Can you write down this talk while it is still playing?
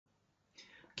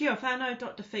Kia whanau,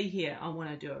 Dr. Fee here. I want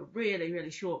to do a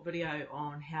really short video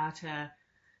on how to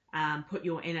put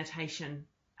your annotation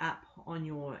up on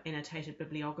your annotated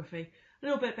bibliography. A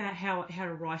little bit about how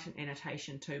to write an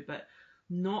annotation too, but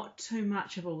not too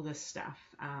much of all this stuff.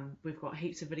 We've got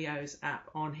heaps of videos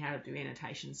up on how to do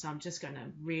annotations, so I'm just going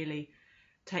to really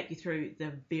take you through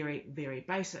the very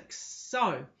basics.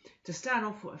 So to start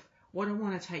off with, what I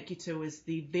want to take you to is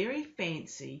the very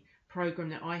fancy program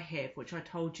that I have, which I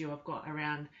told you I've got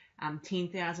around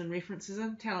 10,000 references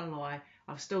in. Tell a lie,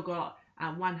 I've still got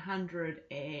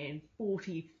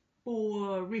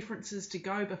 144 references to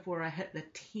go before I hit the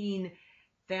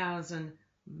 10,000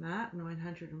 mark.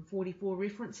 944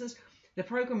 references. The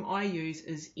program I use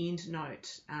is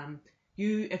EndNote.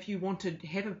 If you want to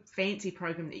have a fancy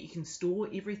program that you can store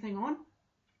everything on,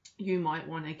 you might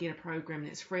want to get a program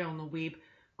that's free on the web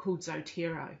called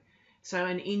Zotero. So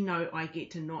in EndNote, I get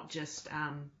to not just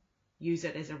use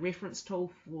it as a reference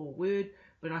tool for Word,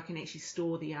 but I can actually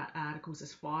store the articles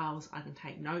as files. I can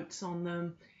take notes on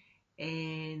them,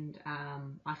 and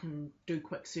I can do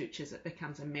quick searches. It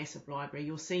becomes a massive library.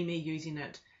 You'll see me using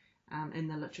it in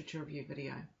the literature review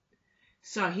video.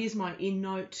 So here's my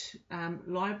EndNote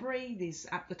library. There's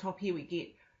up the top here we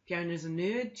get Fiona's a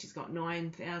Nerd. She's got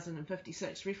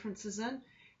 9,056 references in.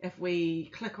 If we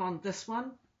click on this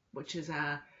one, which is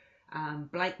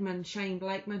Shane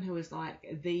Blakeman, who is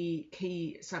like the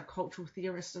key subcultural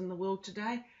theorist in the world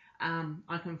today,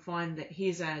 I can find that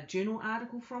here's a journal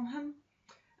article from him.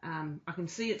 I can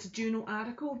see it's a journal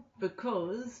article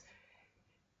because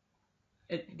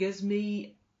it gives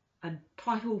me a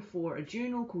title for a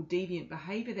journal called Deviant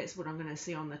Behaviour. That's what I'm going to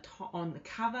see on the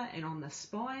cover and on the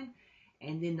spine.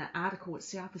 And then the article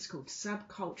itself is called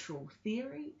Subcultural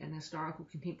Theory and Historical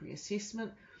Contemporary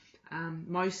Assessment.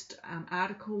 Most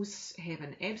articles have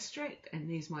an abstract, and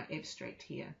there's my abstract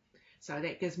here. So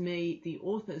that gives me the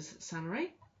author's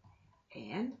summary.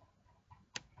 And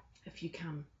if you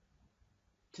come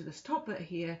to this top bit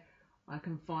here, I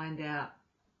can find out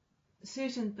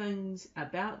certain things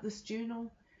about this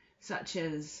journal, such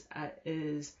as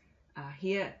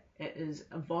here it is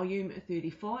a volume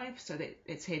 35, so that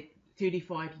it's had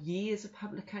 35 years of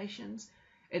publications.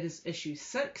 It is issue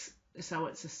 6, so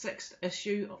it's the 6th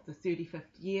issue of the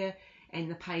 35th year, and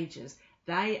the pages,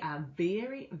 they are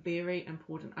very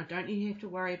important. I don't even have to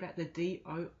worry about the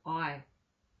DOI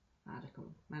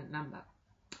article number.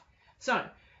 So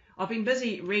I've been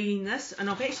busy reading this, and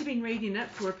I've actually been reading it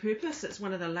for a purpose. It's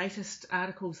one of the latest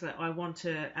articles that I want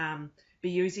to be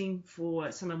using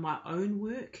for some of my own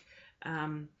work.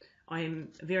 I am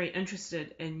very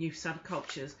interested in new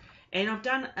subcultures, and I've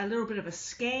done a little bit of a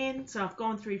scan. So I've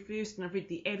gone through first, and I've read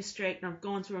the abstract, and I've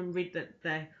gone through and read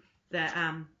the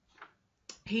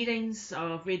headings.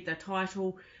 So I've read the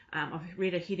title. I've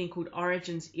read a heading called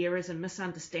Origins, Errors and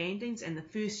Misunderstandings, and the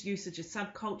first usage of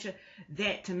subculture.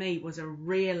 That to me was a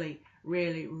really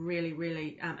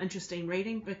interesting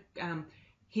reading,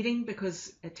 heading,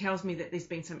 because it tells me that there's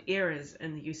been some errors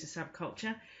in the use of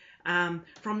subculture.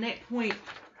 From that point,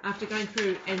 after going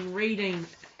through and reading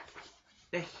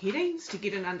the headings to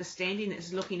get an understanding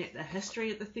that's looking at the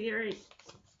history of the theory,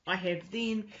 I have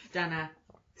then done a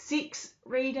sex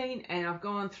reading, and I've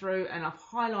gone through and I've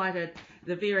highlighted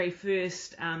the very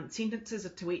first sentences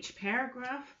to each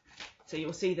paragraph. So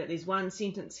you'll see that there's one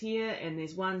sentence here, and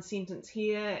there's one sentence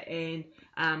here, and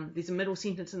there's a middle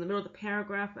sentence in the middle of the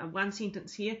paragraph, and one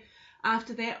sentence here.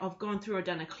 After that, I've gone through and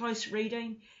done a close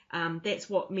reading. That's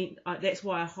why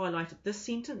I highlighted this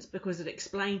sentence, because it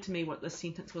explained to me what this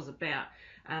sentence was about.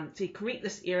 To correct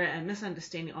this error and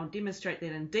misunderstanding, I'll demonstrate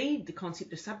that indeed the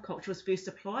concept of subculture was first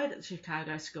applied at the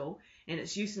Chicago School, and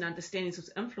its use and understanding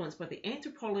was influenced by the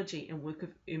anthropology and work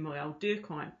of Emil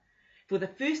Durkheim. For the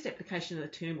first application of the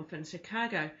term within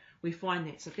Chicago, we find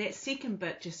that. So that second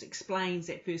bit just explains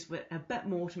that first bit a bit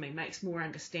more to me, makes more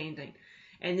understanding.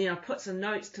 And then I put some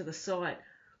notes to the side.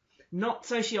 Not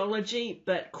sociology,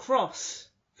 but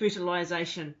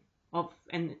cross-fertilization of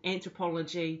an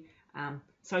anthropology,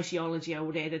 sociology I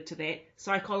would add it to that,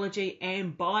 psychology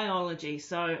and biology.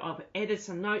 So I've added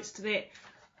some notes to that.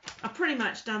 I've pretty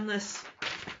much done this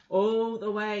all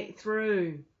the way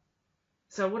through.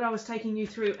 So what I was taking you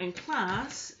through in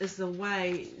class is the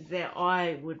way that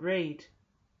I would read.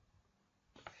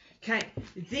 Okay,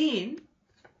 then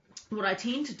what I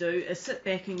tend to do is sit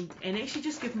back and actually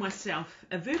just give myself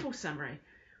a verbal summary.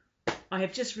 I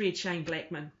have just read Shane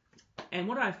Blakeman, and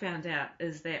what I found out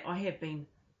is that I have been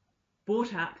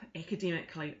brought up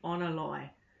academically on a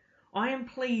lie. I am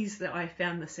pleased that I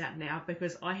found this out now,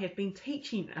 because I have been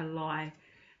teaching a lie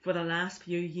for the last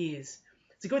few years.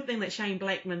 It's a good thing that Shane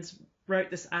Blakeman's wrote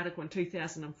this article in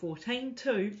 2014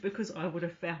 too, because I would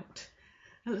have felt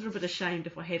a little bit ashamed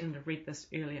if I hadn't have read this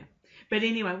earlier. But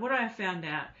anyway, what I found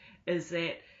out is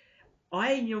that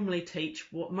I normally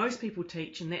teach what most people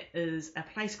teach, and that is a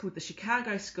place called the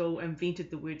Chicago School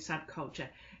invented the word subculture.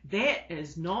 That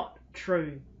is not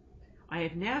true. I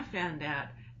have now found out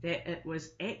that it was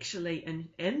actually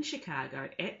in Chicago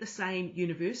at the same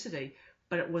university,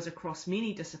 but it was across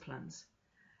many disciplines.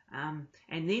 And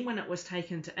then when it was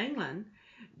taken to England,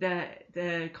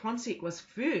 the concept was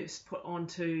first put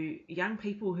onto young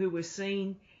people who were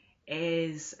seen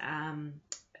as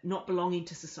not belonging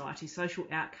to society, social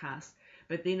outcasts.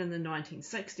 But then in the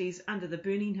 1960s, under the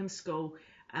Birmingham School,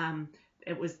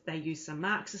 they used some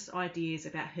Marxist ideas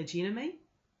about hegemony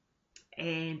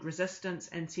and resistance,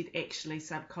 and said actually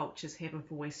subcultures have a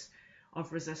voice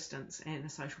of resistance and a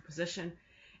social position.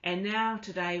 And now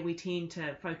today we tend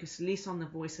to focus less on the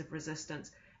voice of resistance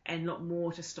and look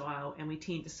more to style, and we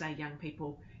tend to say young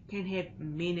people can have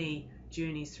many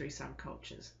journeys through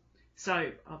subcultures.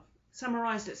 So I've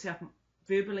summarised it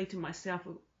verbally to myself.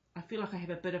 I feel like I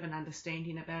have a bit of an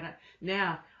understanding about it.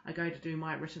 Now I go to do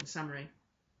my written summary.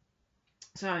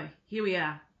 So here we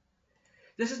are.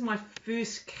 This is my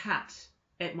first cut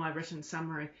at my written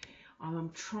summary.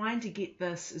 I'm trying to get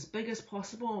this as big as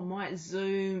possible. I might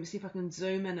see if I can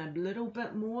zoom in a little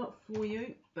bit more for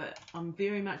you, but I'm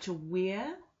very much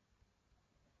aware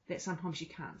that sometimes you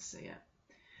can't see it.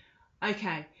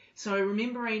 Okay, so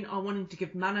remembering I wanted to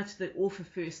give mana to the author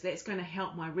first, that's going to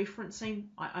help my referencing.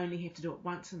 I only have to do it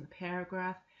once in the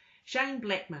paragraph. Shane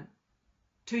Blackman,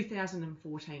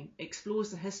 2014, explores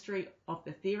the history of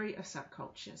the theory of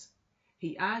subcultures.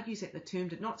 He argues that the term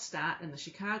did not start in the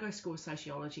Chicago School of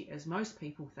Sociology as most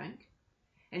people think.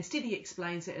 Instead, he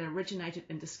explains that it originated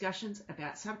in discussions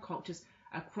about subcultures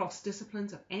across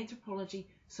disciplines of anthropology,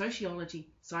 sociology,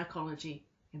 psychology,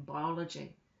 and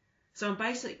biology. So I'm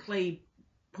basically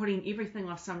putting everything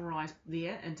I've summarised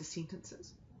there into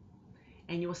sentences.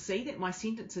 And you'll see that my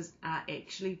sentences are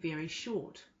actually very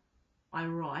short. I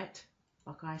write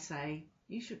like I say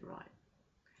you should write.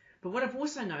 But what I've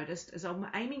also noticed is I'm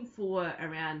aiming for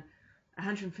around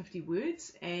 150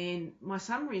 words, and my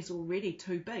summary is already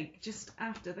too big just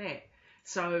after that.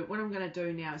 So what I'm going to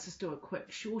do now is just do a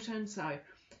quick shorten. So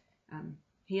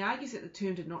he argues that the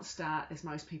term did not start as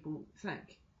most people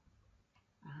think.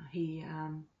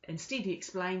 Instead he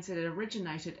explains that it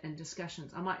originated in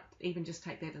discussions. I might even just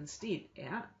take that instead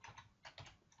out,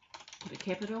 put a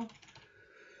capital,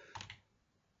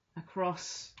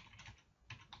 across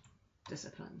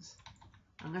disciplines.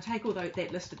 I'm going to take all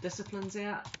that list of disciplines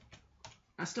out.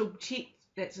 I still check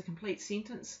that's a complete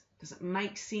sentence. Does it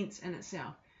make sense in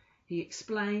itself? He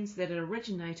explains that it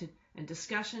originated in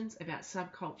discussions about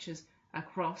subcultures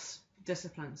across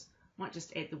disciplines. Might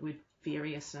just add the word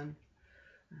various in.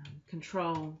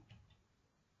 Control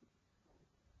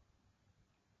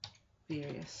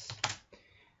various.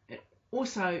 It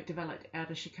also developed out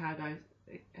of Chicago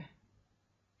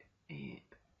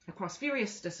across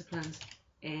various disciplines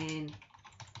and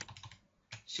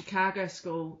Chicago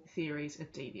School theories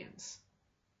of deviance.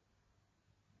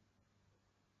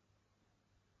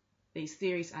 These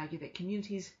theories argue that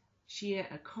communities share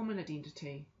a common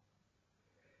identity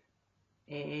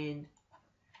and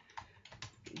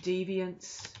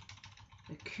deviance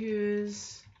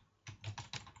occurs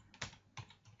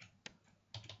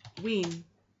when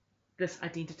this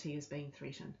identity is being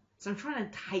threatened. So I'm trying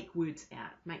to take words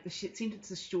out, make the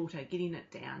sentences shorter, getting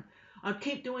it down. I'll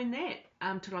keep doing that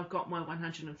until I've got my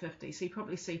 150. So you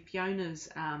probably see Fiona's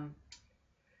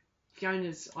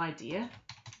idea.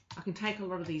 I can take a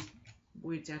lot of these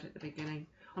words out at the beginning.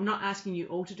 I'm not asking you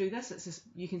all to do this. It's just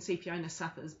you can see Fiona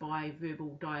suffers by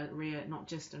verbal diarrhea, not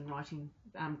just in writing,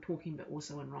 talking, but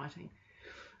also in writing.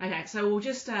 Okay, so we'll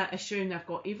just assume I've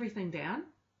got everything down,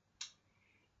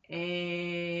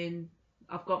 and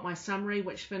I've got my summary,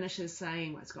 which finishes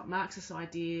saying it's got Marxist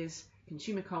ideas,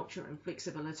 consumer culture, and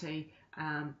flexibility.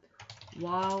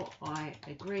 While I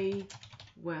agree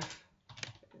with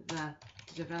the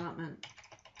development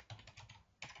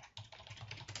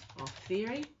of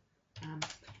theory,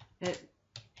 it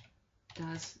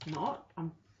does not.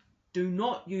 Do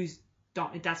not use.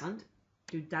 It doesn't.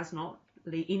 Does not.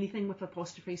 Anything with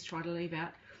apostrophes, try to leave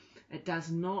out. It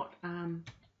does not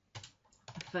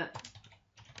fit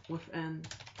within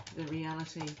the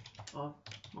reality of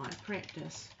my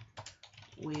practice,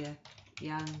 where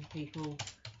young people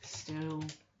still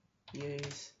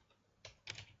use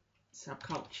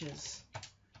subcultures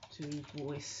to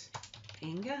voice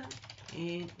anger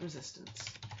and resistance.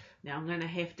 Now I'm going to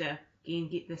have to again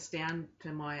get this down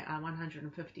to my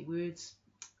 150 words.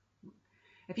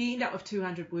 If you end up with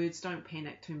 200 words, don't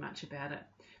panic too much about it.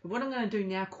 But what I'm going to do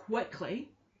now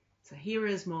quickly, so here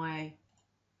is my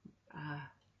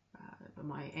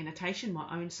annotation, my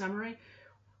own summary.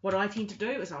 What I tend to do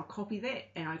is I'll copy that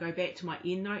and I go back to my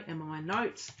EndNote and my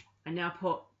notes and now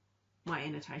put my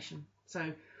annotation. So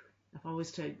if I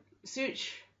was to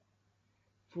search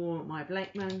for my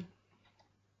Blackman,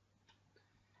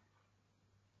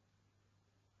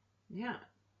 yeah,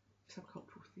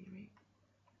 subcultural theory,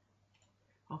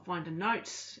 I'll find a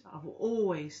notes. I've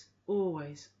always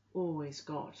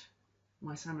got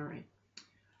my summary.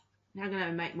 Now I'm going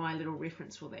to make my little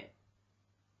reference for that.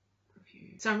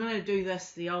 So I'm going to do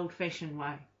this the old-fashioned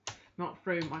way, not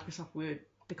through Microsoft Word.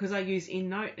 Because I use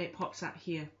EndNote, that pops up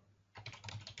here.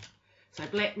 So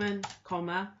Blackman,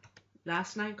 comma,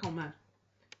 last name, comma,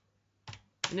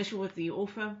 initial with the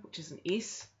author, which is an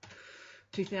S,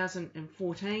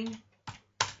 2014.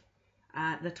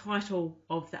 The title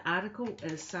of the article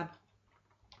is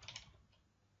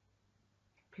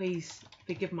please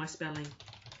forgive my spelling,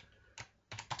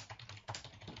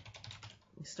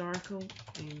 historical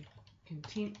and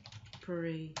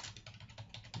contemporary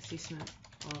assessment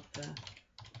of the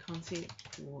concept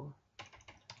for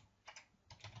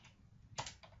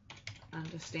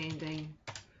understanding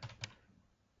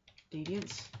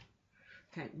deviance.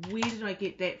 Okay, where did I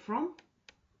get that from?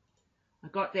 I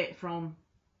got that from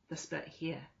this bit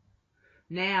here.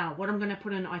 Now, what I'm going to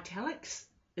put in italics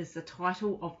is the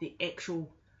title of the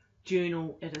actual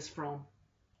journal it is from.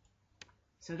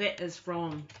 So that is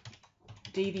from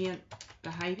Deviant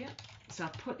Behaviour. So I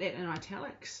put that in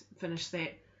italics, finish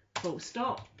that, full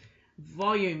stop.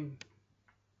 Volume.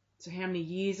 So how many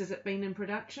years has it been in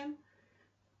production?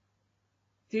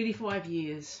 35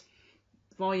 years.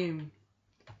 Volume.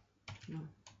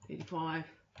 35.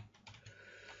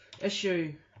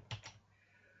 Issue.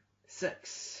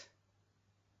 6.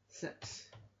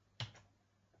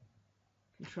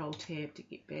 Control tab to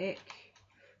get back.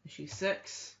 Issue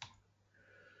 6.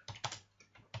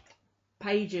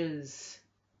 Pages.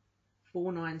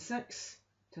 496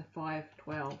 to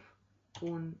 512.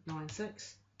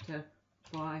 496 to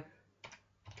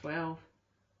 512.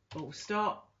 Full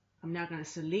stop. I'm now going to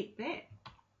select that.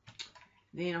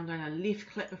 Then I'm going to left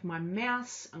click with my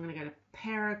mouse. I'm going to go to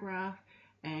paragraph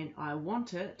and I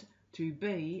want it to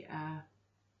be a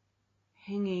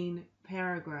hanging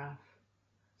paragraph.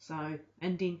 So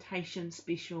indentation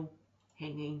special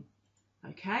hanging.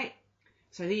 Okay.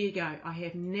 So there you go. I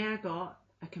have now got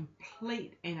a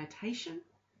complete annotation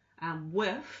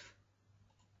with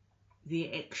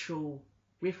the actual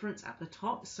reference up the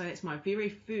top. So it's my very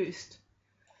first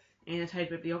annotated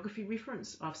bibliography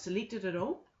reference. I've selected it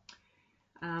all.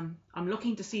 I'm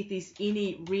looking to see if there's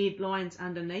any red lines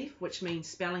underneath, which means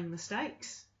spelling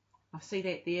mistakes. I see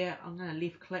that there. I'm going to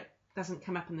left click. Doesn't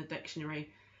come up in the dictionary,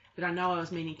 but I know I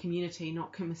was meaning community,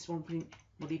 not corresponding,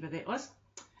 whatever that was.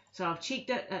 So I've checked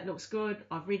it. It looks good.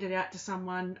 I've read it out to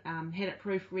someone, had it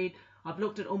proofread. I've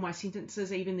looked at all my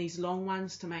sentences, even these long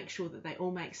ones, to make sure that they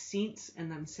all make sense in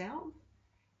themselves.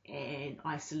 And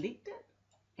I select it,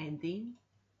 and then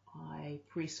I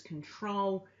press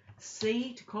Control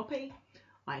C to copy.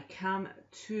 I come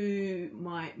to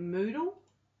my Moodle,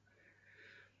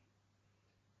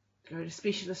 go to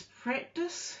Specialist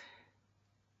Practice.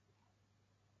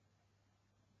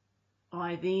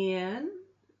 I then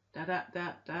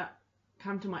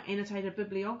come to my Annotated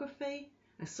Bibliography,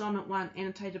 Assignment 1,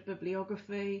 Annotated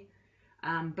Bibliography.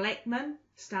 Blackman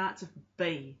starts with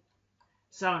B.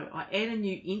 So I add a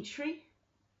new entry.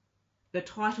 The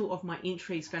title of my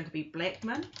entry is going to be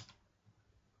Blackman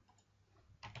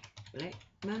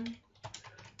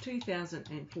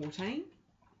 2014.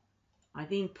 I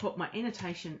then put my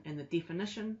annotation in the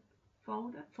definition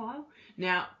file.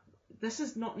 Now, this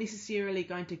is not necessarily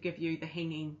going to give you the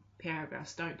hanging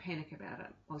paragraphs. Don't panic about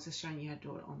it. I was just showing you how to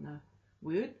do it on the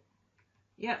Word.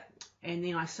 Yep. And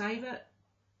then I save it.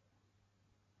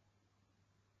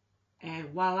 And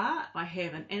voila, I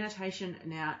have an annotation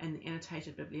now in the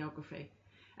Annotated Bibliography.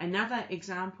 Another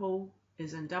example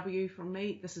is in W from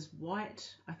me. This is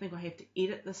white. I think I have to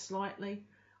edit this slightly,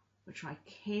 which I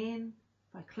can.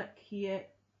 If I click here,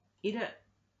 edit,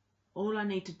 all I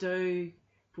need to do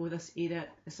for this edit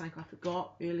is something I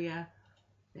forgot earlier.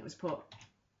 That was put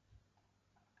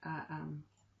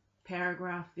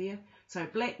paragraph there. So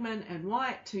Blackman and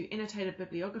white, 2 annotated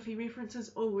bibliography references,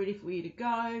 all ready for you to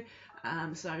go.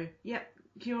 So, yep,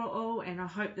 kia ora all, and I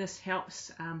hope this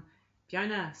helps.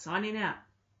 Fiona, signing out.